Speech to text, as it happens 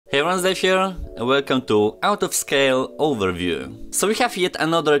Hey everyone, Dave here, and welcome to Out of Scale Overview. So we have yet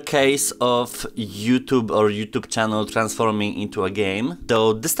another case of YouTube channel transforming into a game.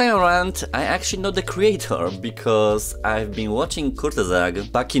 Though this time around, I actually know the creator because I've been watching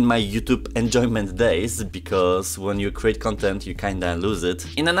Kurzgesagt back in my YouTube enjoyment days, because when you create content you kinda lose it.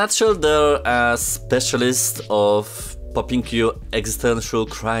 In a nutshell, they're a specialist of popping your existential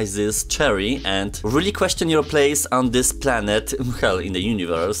crisis cherry and really question your place on this planet, hell, in the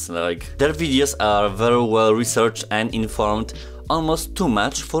universe. Like, their videos are very well researched and informed, almost too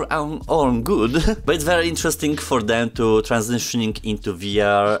much for our own good, but it's very interesting for them to transitioning into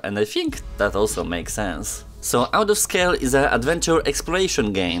VR, and I think that also makes sense. So Out of Scale is an adventure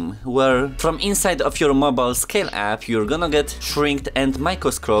exploration game, where from inside of your mobile Scale app you're gonna get shrinked and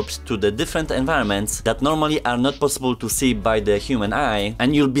microscoped to the different environments that normally are not possible to see by the human eye,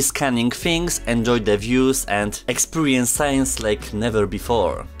 and you'll be scanning things, enjoy the views and experience science like never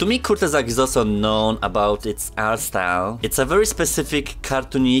before. To me, Kurzgesagt is also known about its art style. It's a very specific,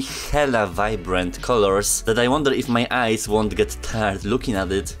 cartoony, hella vibrant colors that I wonder if my eyes won't get tired looking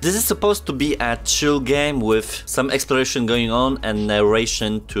at it. This is supposed to be a chill game with some exploration going on and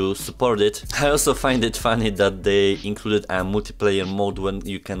narration to support it. I also find it funny that they included a multiplayer mode when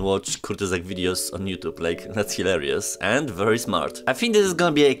you can watch Kurzgesagt videos on YouTube. Like, that's hilarious and very smart. I think this is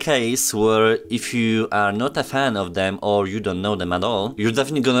gonna be a case where if you are not a fan of them or you don't know them at all, you're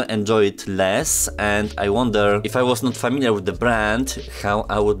definitely gonna enjoy it less, and I wonder if I was not familiar with the brand, how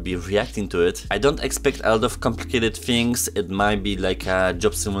I would be reacting to it. I don't expect a lot of complicated things. It might be like a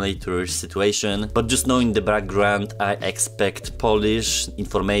job simulator situation, but just knowing the background, I expect polish,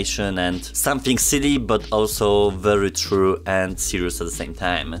 information and something silly but also very true and serious at the same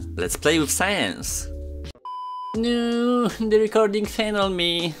time. Let's play with science! No, the recording failed on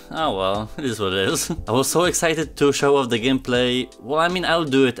me. Oh well, it is what it is. I was so excited to show off the gameplay. Well, I mean, I'll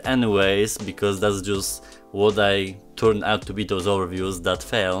do it anyways, because that's just what I turned out to be, those overviews that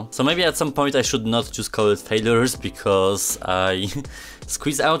fail. So maybe at some point I should not just call it failures, because I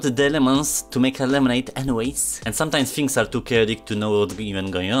squeeze out the lemons to make a lemonade anyways. And sometimes things are too chaotic to know what's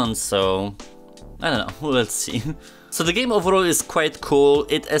even going on, so I don't know, let's see. So the game overall is quite cool.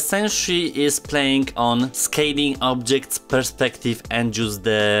 It essentially is playing on scaling objects, perspective and just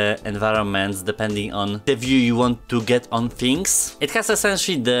the environments depending on the view you want to get on things. It has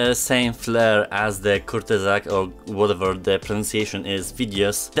essentially the same flair as the Kurzgesagt, or whatever the pronunciation is,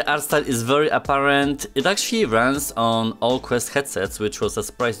 videos. The art style is very apparent. It actually runs on all Quest headsets, which was a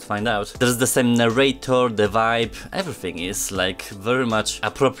surprise to find out. There's the same narrator, the vibe, everything is like very much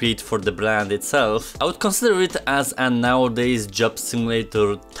appropriate for the brand itself. I would consider it as a nowadays job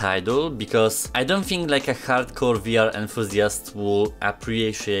simulator title, because I don't think like a hardcore VR enthusiast will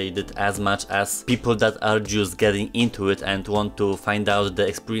appreciate it as much as people that are just getting into it and want to find out the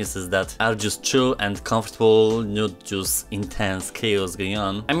experiences that are just chill and comfortable, not just intense chaos going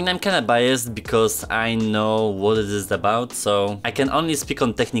on. I mean, I'm kinda biased because I know what it is about, so I can only speak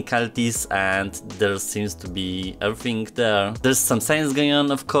on technicalities, and there seems to be everything there. There's some science going on,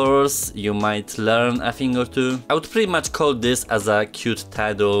 of course. You might learn a thing or two. I would pretty much call this as a cute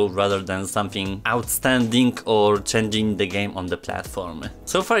title rather than something outstanding or changing the game on the platform.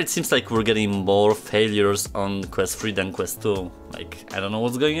 So far it seems like we're getting more failures on Quest 3 than Quest 2. Like, I don't know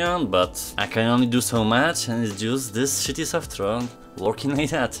what's going on, but I can only do so much, and it's just this shitty software working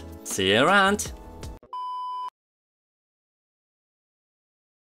like that. See you around!